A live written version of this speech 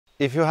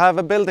If you have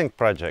a building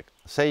project,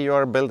 say you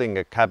are building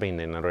a cabin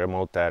in a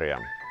remote area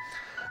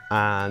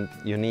and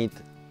you need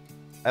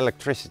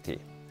electricity.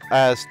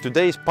 As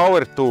today's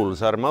power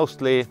tools are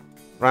mostly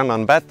run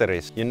on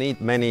batteries, you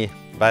need many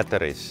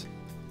batteries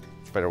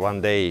per one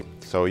day,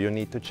 so you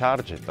need to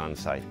charge it on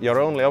site. Your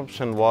only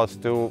option was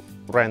to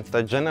rent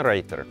a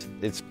generator.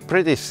 It's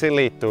pretty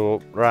silly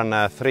to run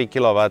a 3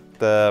 kilowatt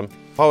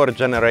power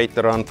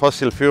generator on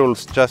fossil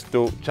fuels just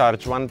to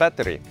charge one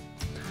battery.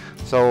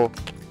 So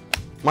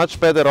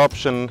much better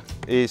option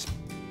is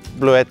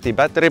Bluetti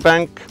battery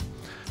bank,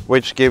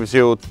 which gives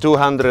you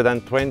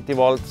 220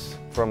 volts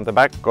from the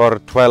back or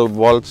 12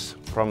 volts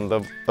from the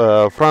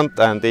front,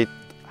 and it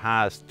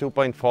has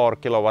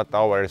 2.4 kilowatt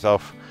hours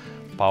of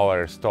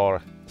power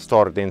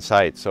stored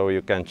inside, so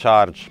you can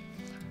charge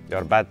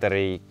your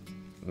battery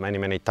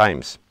many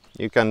times.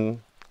 You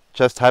can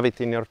just have it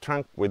in your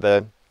trunk with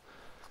a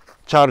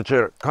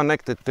charger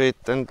connected to it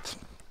and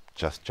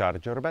just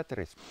charge your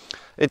batteries.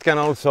 It can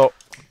also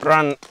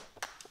run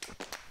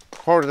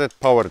corded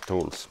power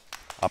tools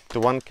up to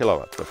 1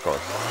 kilowatt, of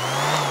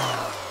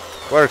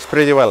course. Works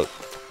pretty well.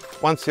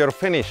 Once you're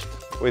finished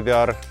with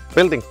your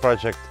building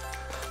project,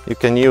 you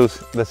can use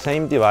the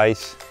same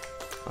device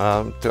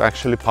to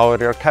actually power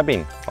your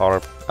cabin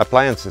or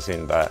appliances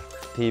in there.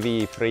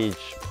 TV,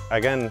 fridge,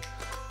 again,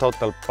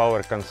 total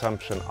power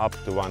consumption up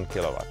to 1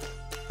 kilowatt.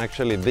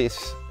 Actually,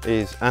 this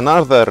is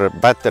another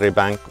battery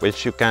bank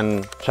which you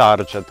can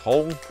charge at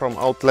home from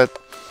outlet,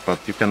 but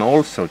you can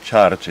also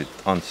charge it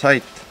on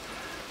site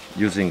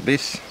using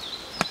this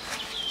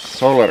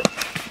solar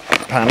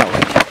panel,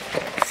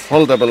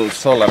 foldable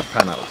solar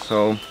panel.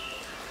 So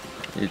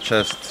you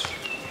just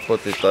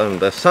put it on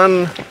the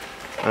sun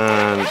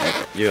and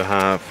you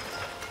have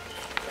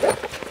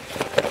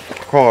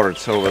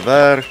cords over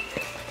there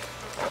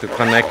to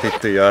connect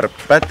it to your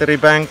battery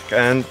bank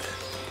and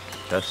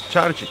just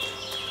charge it.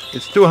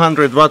 It's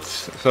 200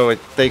 watts, so it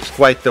takes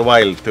quite a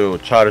while to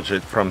charge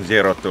it from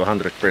 0 to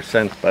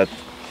 100%, but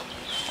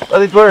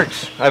it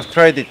works. I've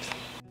tried it.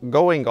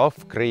 Going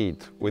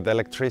off-grid with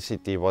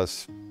electricity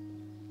was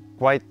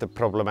quite a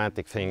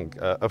problematic thing.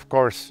 Of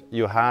course,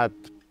 you had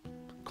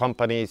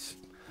companies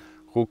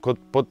who could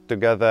put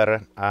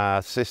together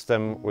a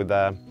system with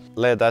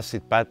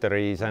lead-acid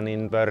batteries and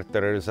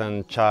inverters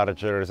and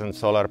chargers and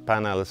solar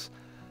panels.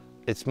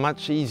 It's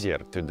much easier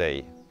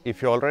today.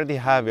 If you already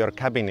have your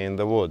cabin in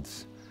the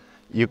woods,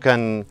 you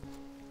can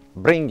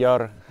bring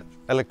your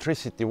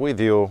electricity with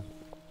you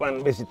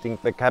when visiting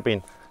the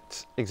cabin.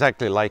 It's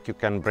exactly like you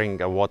can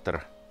bring a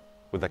water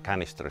with a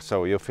canister.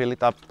 So you fill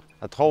it up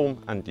at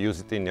home and use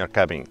it in your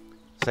cabin.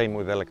 Same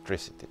with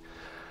electricity.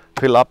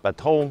 Fill up at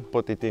home,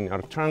 put it in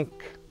your trunk,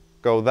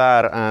 go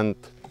there and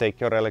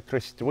take your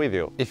electricity with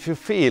you. If you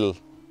feel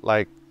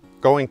like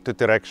going to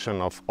the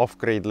direction of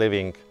off-grid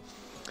living,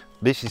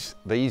 this is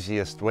the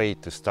easiest way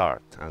to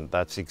start, and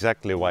that's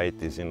exactly why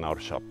it is in our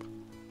shop.